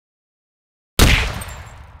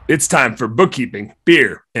It's time for bookkeeping,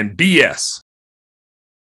 beer, and BS.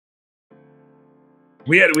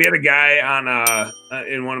 We had a guy on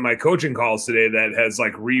in one of my coaching calls today that has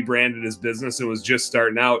like rebranded his business and was just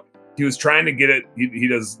starting out. He was trying to get it. He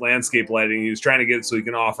does landscape lighting. He was trying to get it so he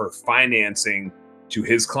can offer financing to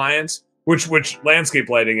his clients. Which landscape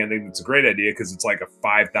lighting, I think it's a great idea because it's like a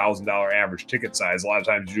 $5,000 average ticket size. A lot of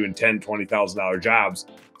times you're doing $10,000, $20,000 jobs.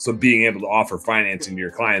 So being able to offer financing to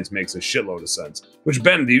your clients makes a shitload of sense. Which,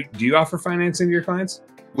 Ben, do you offer financing to your clients?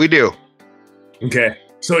 We do. Okay.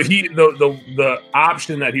 So the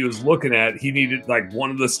option that he was looking at, he needed, like,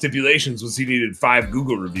 one of the stipulations was he needed 5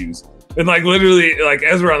 Google reviews. And like literally, like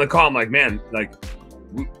as we're on the call, I'm like, man, like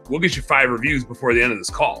we'll get you 5 reviews before the end of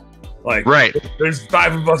this call. Like, right. There's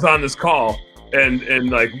 5 of us on this call, and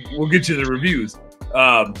like we'll get you the reviews.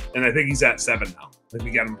 And I think he's at 7 now. I think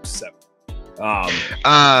we got him up to 7.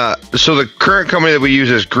 So the current company that we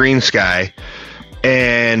use is Green Sky,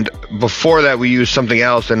 and before that we used something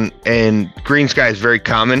else. And Green Sky is very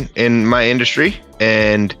common in my industry,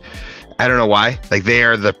 and I don't know why. Like they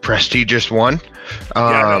are the prestigious one.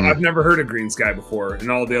 Yeah, no, I've never heard of Green Sky before, and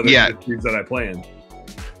all the other industries that I play in.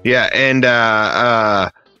 Yeah, and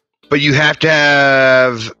but you have to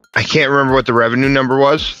have, I can't remember what the revenue number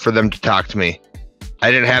was for them to talk to me.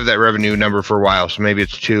 I didn't have that revenue number for a while, so maybe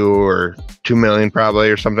it's 2 million probably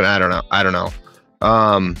or something. I don't know.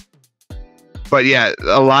 But yeah,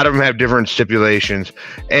 a lot of them have different stipulations.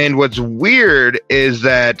 And what's weird is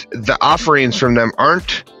that the offerings from them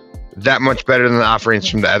aren't that much better than the offerings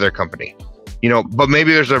from the other company. You know, but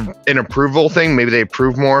maybe there's an approval thing. Maybe they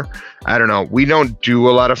approve more. I don't know. We don't do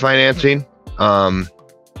a lot of financing.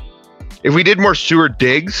 If we did more sewer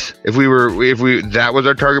digs, if that was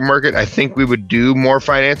our target market, I think we would do more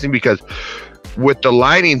financing, because with the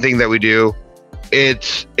lighting thing that we do,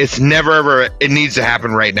 it's never ever, it needs to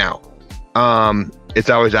happen right now.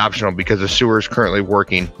 It's always optional because the sewer is currently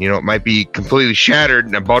working. You know, it might be completely shattered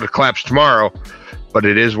and about to collapse tomorrow, but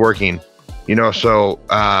it is working. You know, so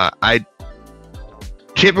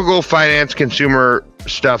typical finance consumer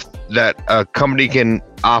stuff that a company can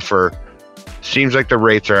offer, seems like the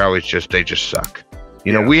rates are always they just suck.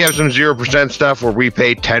 You know, we have some 0% stuff where we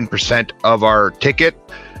pay 10% of our ticket,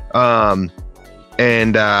 and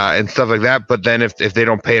stuff like that. But then if they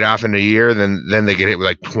don't pay it off in a year, then they get hit with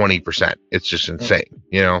like 20%. It's just insane.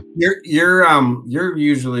 You know, you're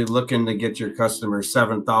usually looking to get your customers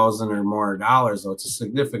 $7,000 or more dollars, so it's a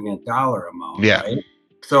significant dollar amount. Yeah. Right?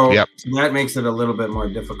 So that makes it a little bit more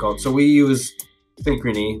difficult. So we use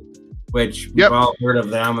Synchrony, which we've all heard of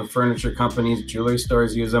them, and furniture companies, jewelry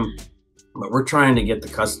stores use them. But we're trying to get the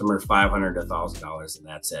customer $500 to $1,000, and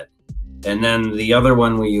that's it. And then the other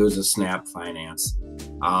one we use is Snap Finance.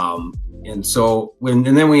 And so and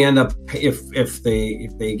then we end up, if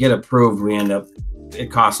they get approved,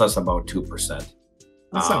 it costs us about 2%.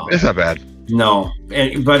 It's not bad. No,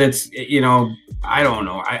 but it's, you know, I don't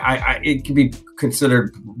know. It can be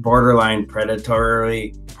considered borderline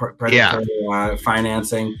predatory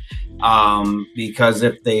financing, because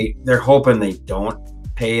if they're hoping they don't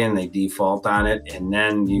pay and they default on it, and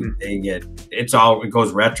then it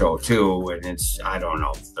goes retro too, and it's, I don't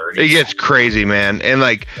know, 30. It gets crazy, man. And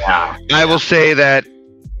like, I will say that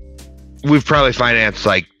we've probably financed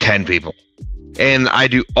like 10 people, and I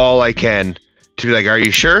do all I can to be like, are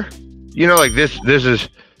you sure? You know, like this is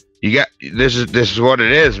what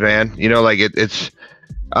it is, man. You know, like it's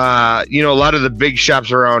you know, a lot of the big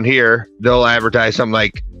shops around here, they'll advertise something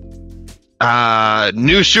like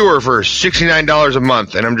new sewer for $69 a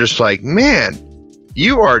month, and I'm just like, man,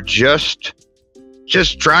 you are just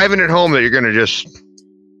driving it home that you're gonna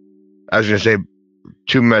I was gonna say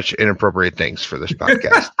too much inappropriate things for this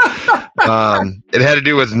podcast. It had to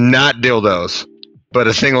do with not dildos, but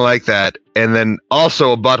a thing like that, and then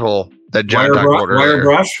also a butthole that John talked about earlier. Wire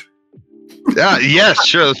brush? Yes,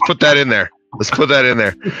 sure. Let's put that in there. Use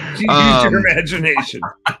your imagination.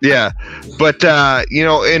 Yeah. But, you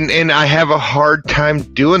know, and I have a hard time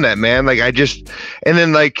doing that, man. Like and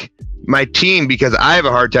then like my team, because I have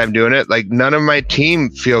a hard time doing it, like none of my team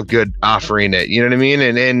feel good offering it. You know what I mean?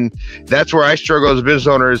 And that's where I struggle as a business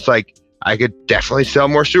owner. It's like, I could definitely sell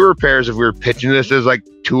more sewer repairs if we were pitching this as like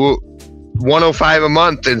 $105 a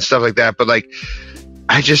month and stuff like that. But like,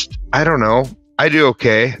 I don't know. I do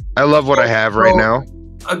okay. I love what I have right now.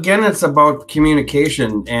 Again, it's about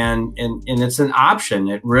communication, and it's an option.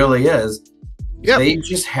 It really is. Yep. They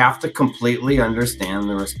just have to completely understand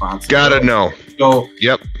the responsibility. Gotta know. So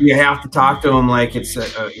you have to talk to them like it's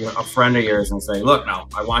a friend of yours and say, look, now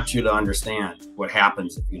I want you to understand what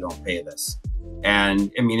happens if you don't pay this.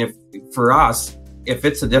 And I mean, if for us, if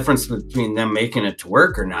it's a difference between them making it to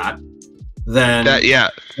work or not, then yeah,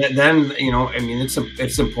 then you know, I mean, it's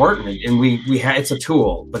important, and it's a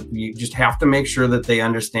tool, but you just have to make sure that they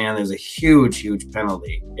understand there's a huge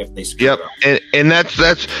penalty if they screw it up. And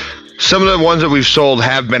that's some of the ones that we've sold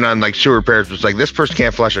have been on like sewer repairs. It's like, this person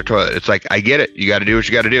can't flush their toilet. It's like, I get it, you got to do what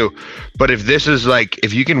you got to do, but if this is like,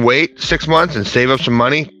 if you can wait 6 months and save up some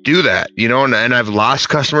money, do that, you know. And I've lost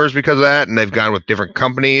customers because of that, and they've gone with different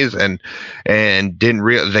companies and didn't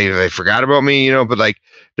they forgot about me, you know. But like,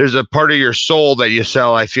 there's a part of your soul that you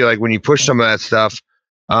sell, I feel like, when you push some of that stuff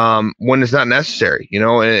when it's not necessary, you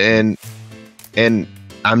know. And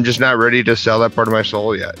I'm just not ready to sell that part of my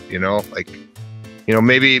soul yet, you know. Like, you know,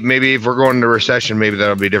 maybe if we're going into recession, maybe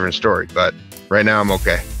that'll be a different story, but right now I'm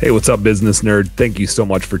okay. Hey, what's up, business nerd? Thank you so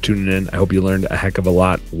much for tuning in. I hope you learned a heck of a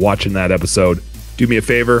lot watching that episode. Do me a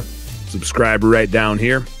favor, subscribe right down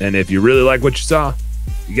here, and if you really like what you saw,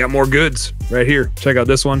 you got more goods right here. Check out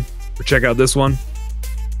this one, or check out this one,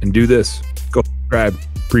 and do this. Go subscribe.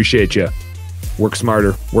 Appreciate you. Work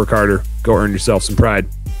smarter, work harder, go earn yourself some pride.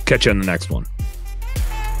 Catch you on the next one.